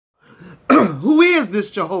Who is this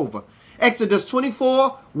Jehovah? Exodus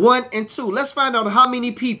 24, 1 and 2. Let's find out how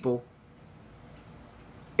many people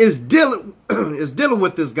is dealing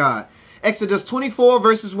with this God. Exodus 24,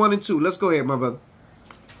 verses 1 and 2. Let's go ahead, my brother.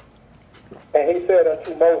 And he said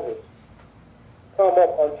unto Moses, Come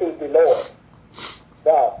up unto the Lord,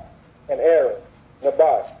 thou and Aaron,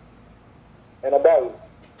 Nabai, and Abihu,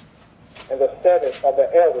 and the 7 of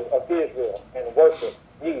the elders of Israel, and worship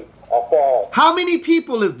ye afar off. How many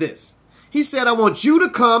people is this? He said, I want you to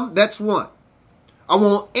come, that's 1. I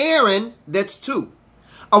want Aaron, that's 2.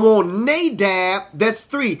 I want Nadab, that's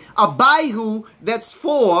 3. Abihu, that's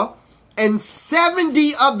 4. And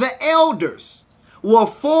 70 of the elders. Well,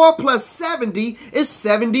 4 plus 70 is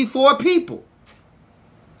 74 people.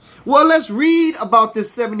 Well, let's read about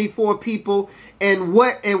this 74 people and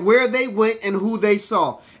what and where they went and who they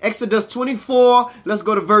saw. Exodus 24, let's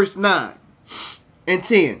go to verse 9 and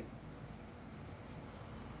 10.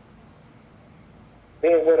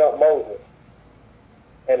 Then went up Moses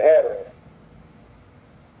and Aaron,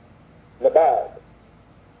 Nabai,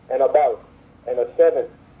 and Abihu, and the 7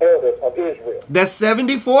 elders of Israel. That's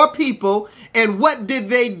 74 people. And what did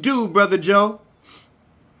they do, Brother Joe?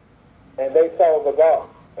 And they saw the God.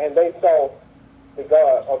 And they saw the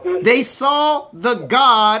God of Israel. They saw the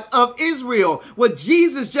God of Israel. What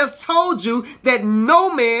Jesus just told you, that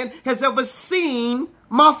no man has ever seen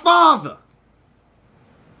my Father.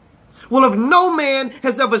 Well, if no man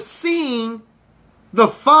has ever seen the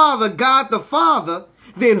Father, God the Father,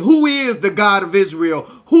 then who is the God of Israel?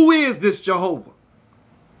 Who is this Jehovah?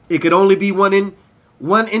 It could only be one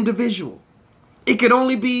individual. It could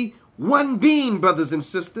only be one being, brothers and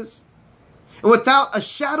sisters. And without a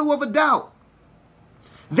shadow of a doubt,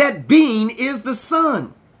 that being is the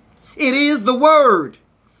Son. It is the Word.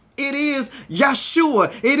 It is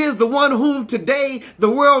Yeshua. It is the one whom today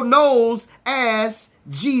the world knows as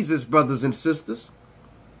Jesus, brothers and sisters,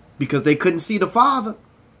 because they couldn't see the Father.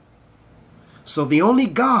 So the only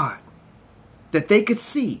God that they could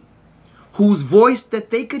see, whose voice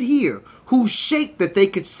that they could hear, whose shape that they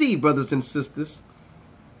could see, brothers and sisters,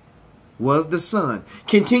 was the Son.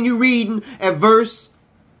 Continue reading at verse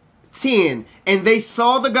 10. And they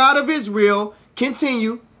saw the God of Israel.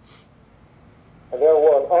 Continue. And there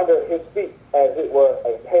was under his feet, as it were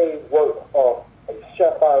a paved work of a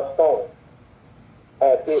sapphire stone,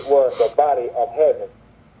 as it were the body of heaven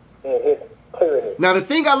in his clearness. Now, the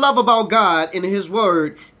thing I love about God in his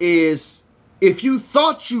word is, if you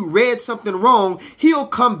thought you read something wrong, he'll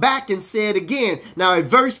come back and say it again. Now, at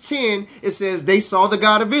verse 10, it says, they saw the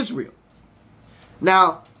God of Israel.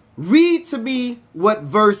 Now, read to me what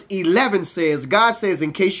verse 11 says. God says,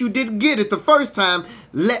 in case you didn't get it the first time,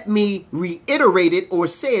 let me reiterate it or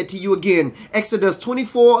say it to you again. Exodus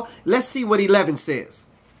 24, let's see what 11 says.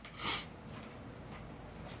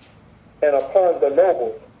 And upon the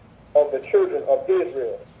nobles of the children of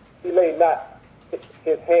Israel, he laid not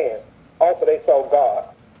his hand. Also they saw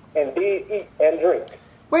God, and did eat and drink.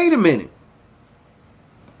 Wait a minute.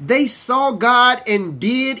 They saw God and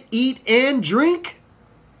did eat and drink?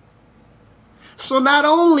 So not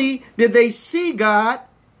only did they see God,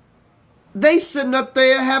 they sitting up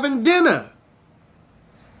there having dinner,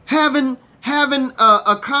 having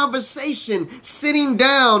a conversation, sitting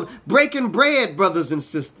down, breaking bread, brothers and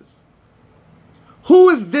sisters. Who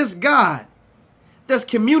is this God that's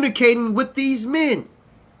communicating with these men,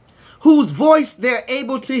 whose voice they're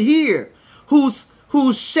able to hear, whose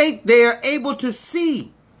shape they are able to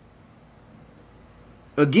see?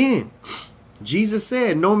 Again, Jesus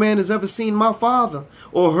said, no man has ever seen my Father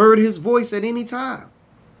or heard his voice at any time.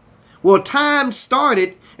 Well, time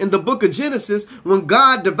started in the book of Genesis when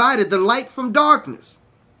God divided the light from darkness.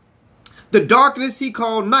 The darkness he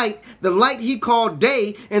called night, the light he called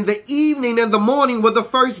day, and the evening and the morning were the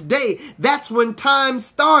first day. That's when time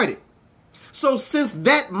started. So since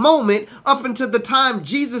that moment up until the time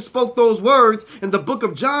Jesus spoke those words in the book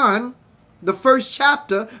of John, the 1st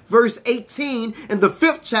chapter, verse 18, and the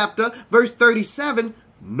 5th chapter, verse 37,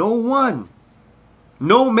 no one,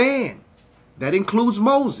 no man, that includes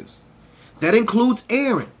Moses, that includes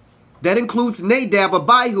Aaron, that includes Nadab,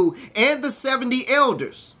 Abihu, and the 70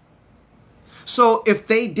 elders. So if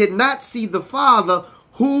they did not see the Father,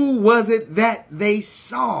 who was it that they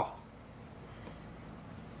saw?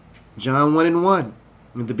 John 1 and 1.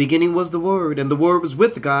 In the beginning was the Word, and the Word was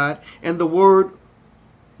with God, and the Word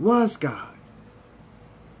was God.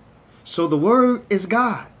 So the Word is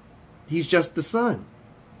God. He's just the Son.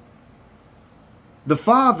 The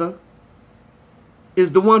Father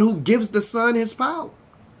is the one who gives the Son his power.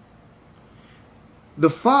 The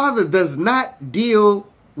Father does not deal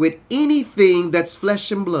with anything that's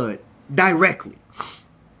flesh and blood directly.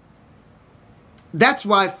 That's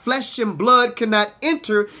why flesh and blood cannot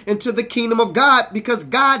enter into the kingdom of God, because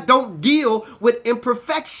God don't deal with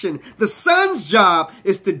imperfection. The Son's job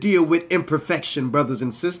is to deal with imperfection, brothers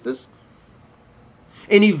and sisters.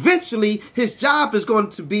 And eventually his job is going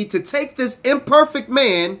to be to take this imperfect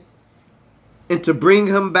man and to bring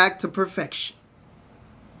him back to perfection.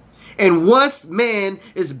 And once man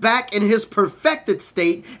is back in his perfected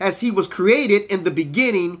state as he was created in the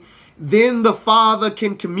beginning, then the Father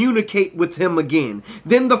can communicate with him again.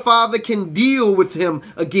 Then the Father can deal with him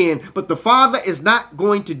again. But the Father is not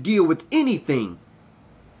going to deal with anything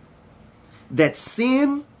that's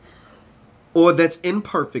sin or that's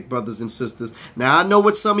imperfect, brothers and sisters. Now, I know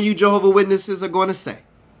what some of you Jehovah Witnesses are going to say.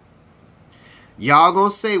 Y'all going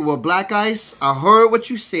to say, well, Black Ice, I heard what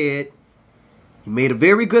you said. You made a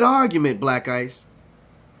very good argument, Black Ice.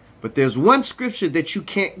 But there's one scripture that you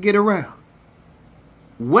can't get around.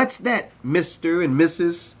 What's that, Mr. and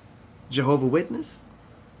Mrs. Jehovah Witness?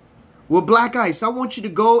 Well, Black Ice, I want you to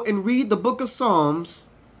go and read the book of Psalms,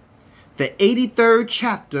 the 83rd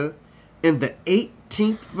chapter and the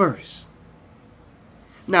 18th verse.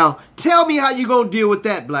 Now, tell me how you're going to deal with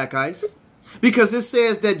that, Black Ice. Because it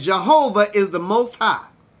says that Jehovah is the Most High.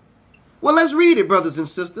 Well, let's read it, brothers and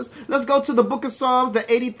sisters. Let's go to the book of Psalms, the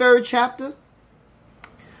 83rd chapter,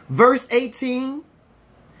 verse 18.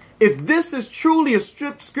 If this is truly a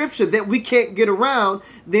scripture that we can't get around,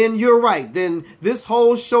 then you're right. Then this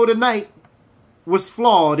whole show tonight was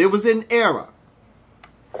flawed. It was in error.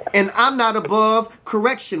 And I'm not above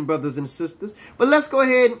correction, brothers and sisters. But let's go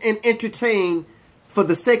ahead and entertain, for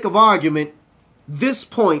the sake of argument, this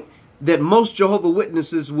point that most Jehovah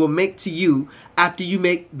Witnesses will make to you after you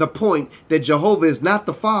make the point that Jehovah is not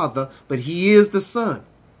the Father, but he is the Son.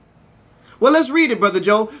 Well, let's read it, Brother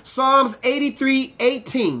Joe. Psalms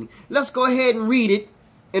 83:18. Let's go ahead and read it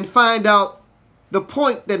and find out the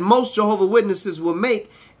point that most Jehovah Witnesses will make,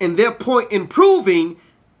 and their point in proving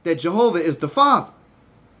that Jehovah is the Father,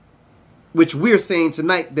 which we're saying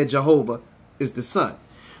tonight that Jehovah is the Son.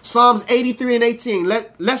 Psalms 83:18.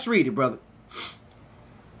 Let's read it, brother.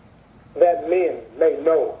 That men may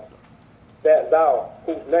know that thou,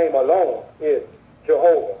 whose name alone is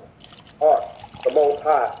Jehovah, art the Most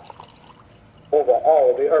High over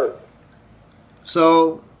all the earth.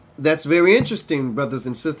 So that's very interesting, brothers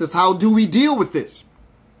and sisters. How do we deal with this?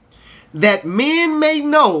 That men may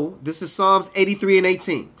know, this is Psalms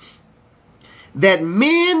 83:18. That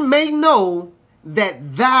men may know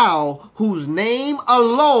that thou, whose name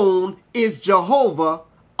alone is Jehovah,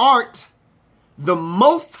 art the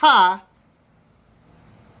Most High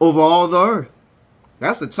over all the earth.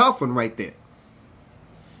 That's a tough one right there,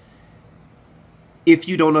 if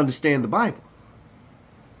you don't understand the Bible.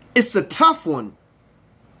 It's a tough one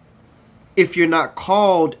if you're not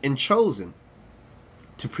called and chosen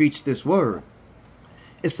to preach this word.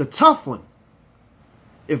 It's a tough one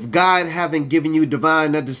if God haven't given you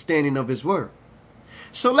divine understanding of his word.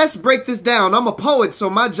 So let's break this down. I'm a poet, so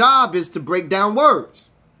my job is to break down words.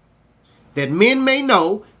 That men may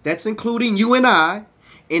know, that's including you and I,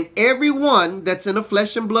 and everyone that's in a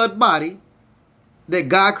flesh and blood body that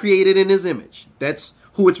God created in his image. That's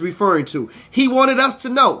who it's referring to. He wanted us to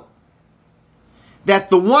know that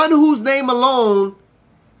the one whose name alone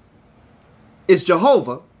is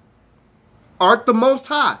Jehovah, art the Most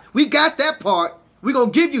High. We got that part. We're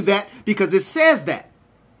going to give you that because it says that.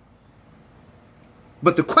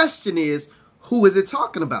 But the question is, who is it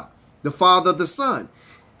talking about? The Father, the Son.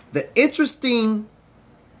 The interesting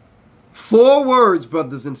 4 words,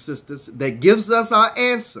 brothers and sisters, that gives us our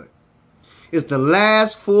answer is the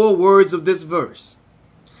last 4 words of this verse.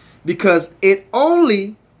 Because it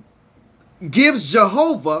only gives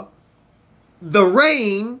Jehovah the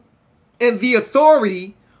reign and the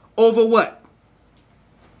authority over what?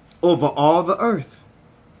 Over all the earth.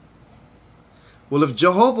 Well, if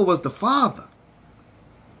Jehovah was the Father,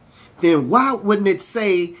 then why wouldn't it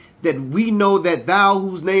say that we know that thou,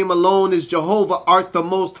 whose name alone is Jehovah, art the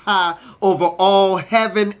Most High over all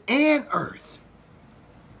heaven and earth?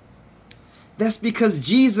 That's because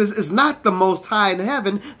Jesus is not the Most High in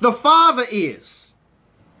heaven. The Father is.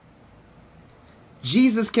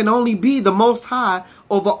 Jesus can only be the Most High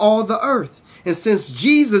over all the earth. And since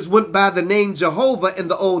Jesus went by the name Jehovah in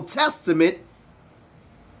the Old Testament,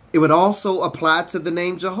 it would also apply to the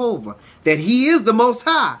name Jehovah, that he is the Most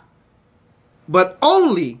High, but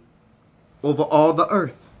only over all the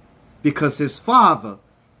earth, because his Father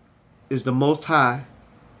is the Most High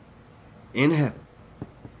in heaven.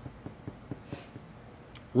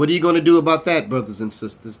 What are you going to do about that, brothers and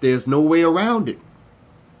sisters? There's no way around it.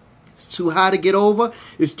 It's too high to get over.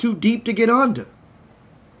 It's too deep to get under.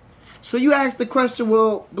 So you ask the question,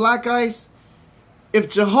 well, Black Ice, If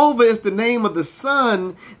Jehovah is the name of the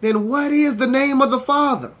Son, then what is the name of the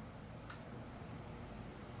Father?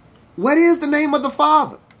 What is the name of the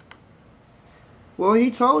Father? Well, he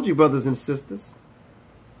told you, brothers and sisters.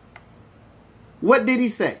 What did he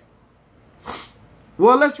say?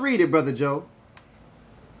 Well, let's read it, Brother Joe.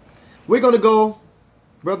 We're going to go,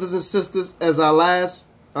 brothers and sisters, as our last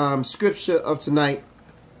scripture of tonight.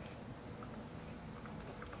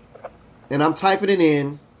 And I'm typing it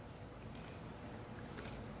in.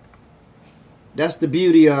 That's the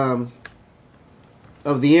beauty of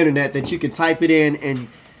the internet, that you can type it in. And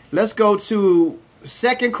let's go to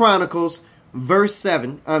 2 Chronicles verse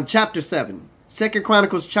 7, chapter 7. 2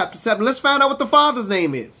 Chronicles chapter 7. Let's find out what the Father's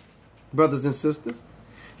name is, brothers and sisters.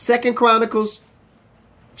 2 Chronicles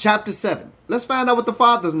chapter 7. Let's find out what the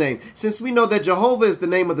Father's name. Since we know that Jehovah is the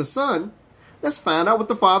name of the Son, let's find out what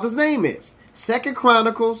the Father's name is. 2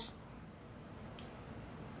 Chronicles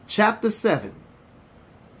chapter 7.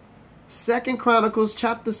 2 Chronicles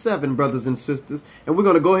chapter 7, brothers and sisters. And we're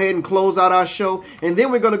going to go ahead and close out our show. And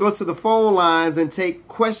then we're going to go to the phone lines and take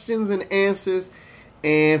questions and answers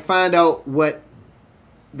and find out what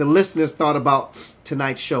the listeners thought about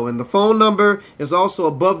tonight's show. And the phone number is also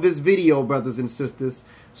above this video, brothers and sisters.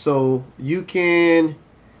 So you can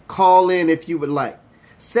call in if you would like.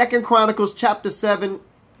 2 Chronicles chapter 7,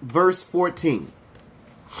 verse 14.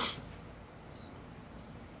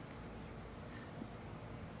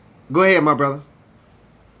 Go ahead, my brother.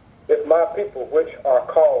 If my people which are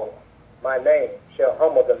called my name shall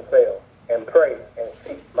humble themselves and pray and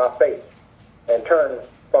seek my face and turn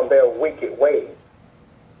from their wicked ways,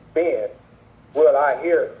 then will I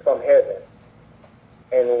hear from heaven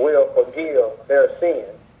and will forgive their sins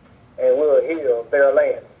and will heal their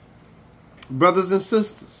land. Brothers and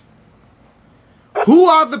sisters, who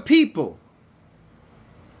are the people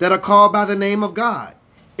that are called by the name of God?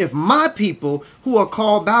 If my people who are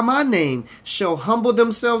called by my name shall humble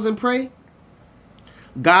themselves and pray.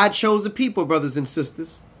 God chose a people, brothers and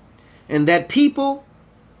sisters. And that people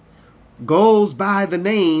goes by the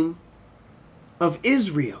name of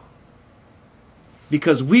Israel.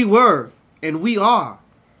 Because we were and we are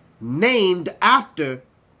named after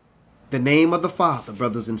the name of the Father,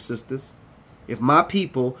 brothers and sisters. If my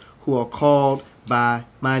people who are called by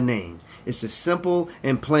my name. It's as simple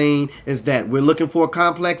and plain as that. We're looking for a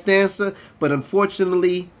complex answer, but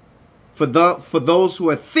unfortunately, for those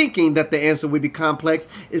who are thinking that the answer would be complex,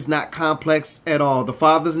 it's not complex at all. The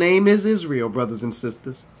Father's name is Israel, brothers and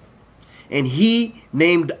sisters. And he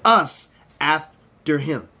named us after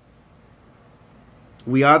him.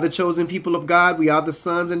 We are the chosen people of God. We are the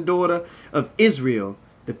sons and daughters of Israel,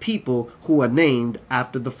 the people who are named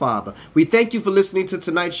after the Father. We thank you for listening to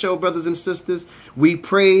tonight's show, brothers and sisters. We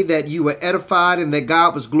pray that you were edified and that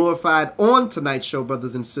God was glorified on tonight's show,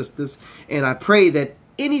 brothers and sisters. And I pray that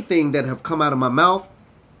anything that have come out of my mouth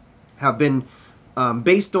have been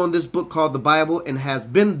based on this book called the Bible and has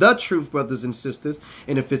been the truth, brothers and sisters.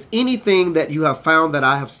 And if it's anything that you have found that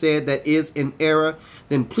I have said that is in error,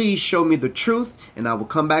 then please show me the truth, and I will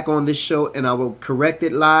come back on this show and I will correct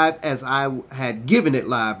it live as I had given it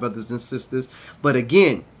live, brothers and sisters. But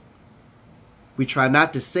again, we try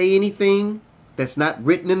not to say anything that's not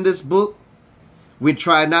written in this book. We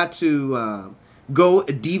try not to go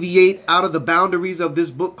deviate out of the boundaries of this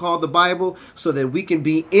book called the Bible so that we can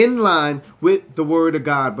be in line with the Word of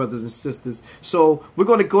God, brothers and sisters. So we're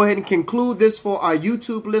going to go ahead and conclude this for our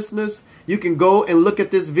YouTube listeners. You can go and look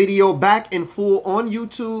at this video back in full on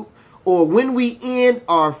YouTube, or when we end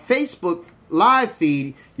our Facebook live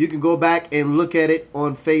feed, you can go back and look at it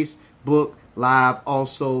on Facebook Live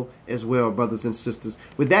also as well, brothers and sisters.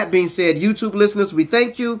 With that being said, YouTube listeners, we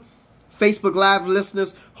thank you. Facebook Live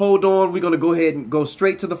listeners, hold on. We're going to go ahead and go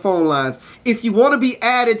straight to the phone lines. If you want to be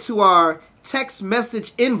added to our text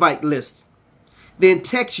message invite list, then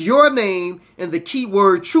text your name and the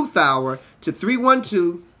keyword Truth Hour to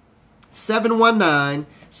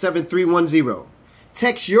 312-719-7310.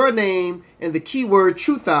 Text your name and the keyword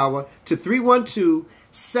Truth Hour to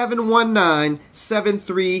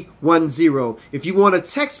 312-719-7310. If you want a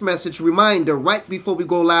text message reminder right before we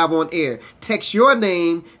go live on air, text your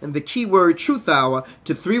name and the keyword Truth Hour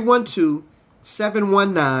to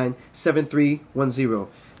 312-719-7310.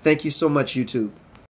 Thank you so much, YouTube.